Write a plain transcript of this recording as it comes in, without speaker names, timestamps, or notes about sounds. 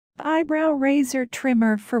Eyebrow Razor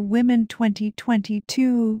Trimmer for Women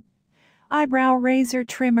 2022. Eyebrow razor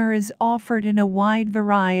trimmer is offered in a wide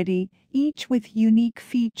variety, each with unique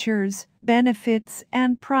features, benefits,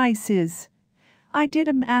 and prices. I did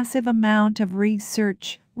a massive amount of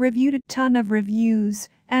research, reviewed a ton of reviews,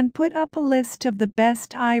 and put up a list of the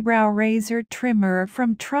best eyebrow razor trimmer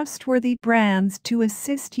from trustworthy brands to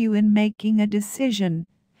assist you in making a decision.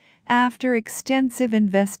 After extensive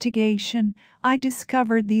investigation, I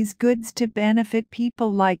discovered these goods to benefit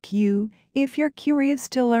people like you. If you're curious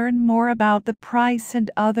to learn more about the price and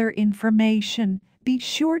other information, be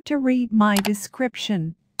sure to read my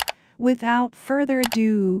description. Without further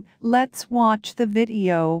ado, let's watch the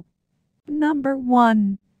video. Number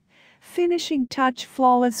 1. Finishing Touch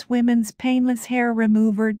Flawless Women's Painless Hair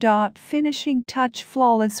Remover. Finishing Touch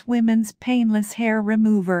Flawless Women's Painless Hair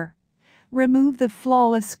Remover. Remove the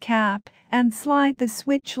flawless cap and slide the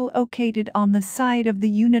switch located on the side of the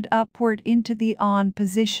unit upward into the on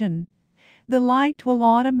position. The light will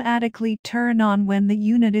automatically turn on when the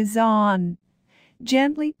unit is on.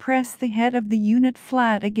 Gently press the head of the unit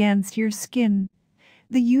flat against your skin.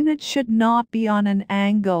 The unit should not be on an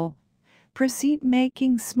angle. Proceed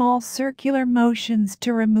making small circular motions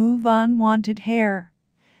to remove unwanted hair.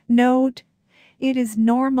 Note: it is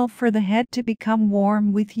normal for the head to become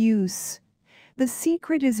warm with use. The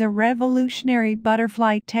secret is a revolutionary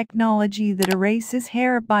butterfly technology that erases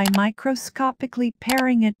hair by microscopically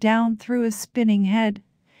paring it down through a spinning head.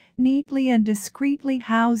 Neatly and discreetly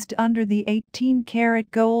housed under the 18-karat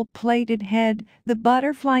gold-plated head, the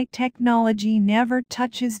butterfly technology never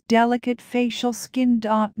touches delicate facial skin.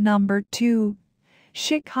 Number 2.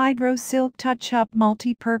 Schick Hydro Silk Touch-Up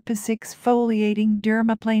Multipurpose Exfoliating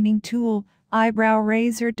Dermaplaning Tool. Eyebrow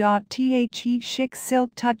Razor. Schick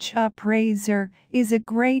Silk Touch-Up Razor is a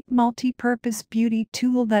great multi-purpose beauty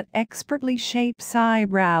tool that expertly shapes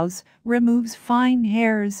eyebrows, removes fine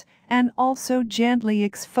hairs, and also gently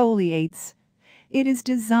exfoliates. It is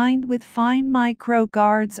designed with fine micro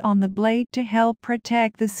guards on the blade to help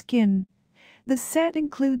protect the skin. The set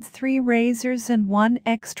includes 3 razors and 1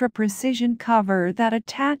 extra precision cover that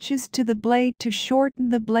attaches to the blade to shorten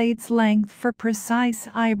the blade's length for precise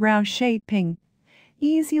eyebrow shaping.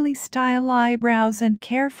 Easily style eyebrows and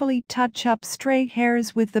carefully touch up stray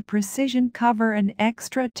hairs with the precision cover and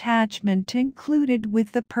extra attachment included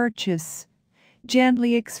with the purchase.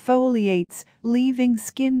 Gently exfoliates, leaving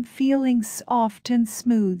skin feeling soft and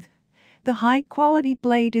smooth. The high-quality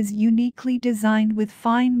blade is uniquely designed with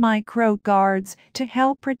fine micro guards to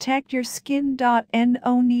help protect your skin.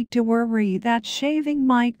 No need to worry that shaving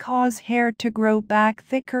might cause hair to grow back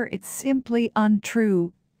thicker. It's simply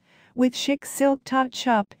untrue. With Schick Silk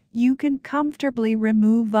Touch-Up, you can comfortably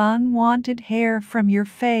remove unwanted hair from your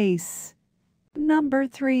face. Number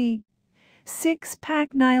 3.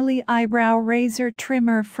 6-Pack Nylee Eyebrow Razor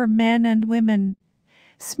Trimmer for Men and Women.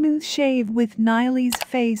 Smooth shave with Nylee's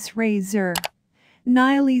Face Razor.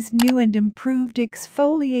 Nylee's new and improved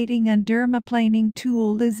exfoliating and dermaplaning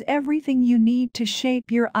tool is everything you need to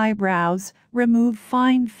shape your eyebrows, remove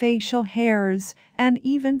fine facial hairs, and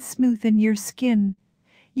even smoothen your skin.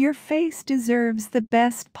 Your face deserves the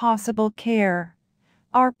best possible care.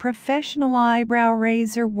 Our professional eyebrow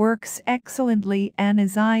razor works excellently and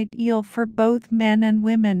is ideal for both men and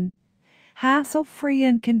women. Hassle-free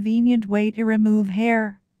and convenient way to remove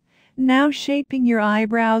hair. Now shaping your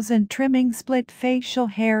eyebrows and trimming split facial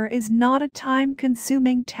hair is not a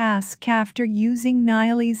time-consuming task. After using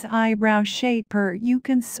Nylee's Eyebrow Shaper, you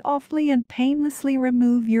can softly and painlessly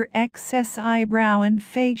remove your excess eyebrow and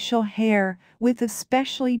facial hair with a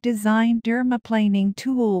specially designed dermaplaning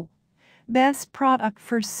tool. Best product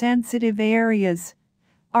for sensitive areas.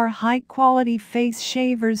 Our high-quality face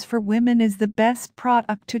shavers for women is the best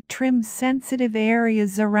product to trim sensitive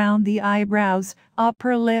areas around the eyebrows,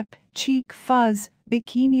 upper lip, cheek fuzz,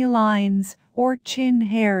 bikini lines, or chin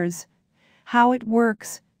hairs. How it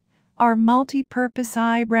works. Our multi-purpose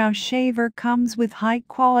eyebrow shaver comes with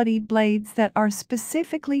high-quality blades that are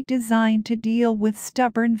specifically designed to deal with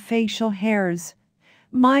stubborn facial hairs.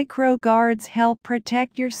 Micro guards help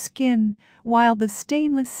protect your skin, while the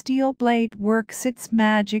stainless steel blade works its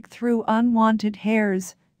magic through unwanted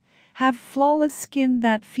hairs. Have flawless skin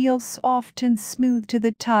that feels soft and smooth to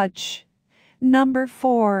the touch. Number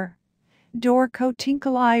 4. Dorco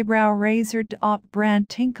Tinkle Eyebrow Razor. Brand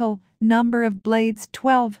Tinkle. Number of blades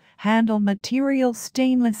 12. Handle material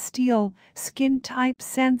stainless steel. Skin type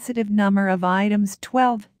sensitive. Number of items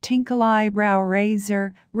 12. Tinkle Eyebrow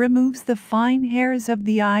Razor removes the fine hairs of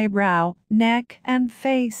the eyebrow, neck, and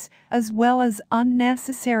face, as well as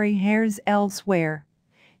unnecessary hairs elsewhere.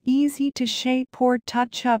 Easy to shape or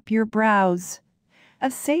touch up your brows. A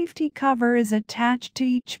safety cover is attached to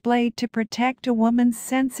each blade to protect a woman's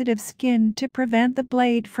sensitive skin to prevent the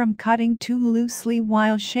blade from cutting too loosely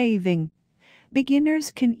while shaving. Beginners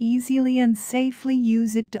can easily and safely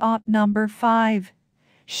use it. Number 5.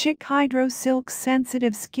 Schick Hydro Silk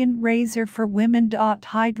Sensitive Skin Razor for Women.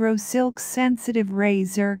 Hydro Silk Sensitive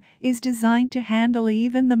Razor is designed to handle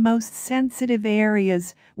even the most sensitive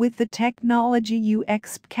areas with the technology you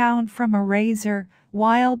expect from a razor,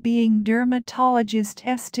 while being dermatologist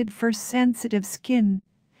tested for sensitive skin.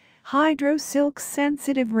 Hydro Silk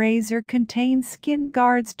Sensitive Razor contains skin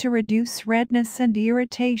guards to reduce redness and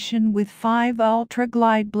irritation with 5 Ultra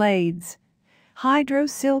Glide blades. Hydro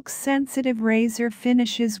Silk Sensitive Razor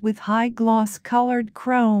finishes with high gloss colored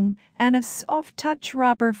chrome and a soft touch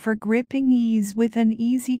rubber for gripping ease with an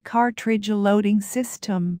easy cartridge loading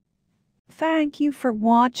system. Thank you for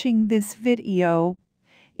watching this video.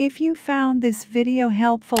 If you found this video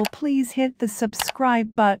helpful, please hit the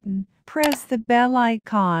subscribe button, press the bell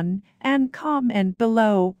icon, and comment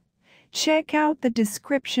below. Check out the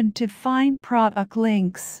description to find product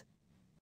links.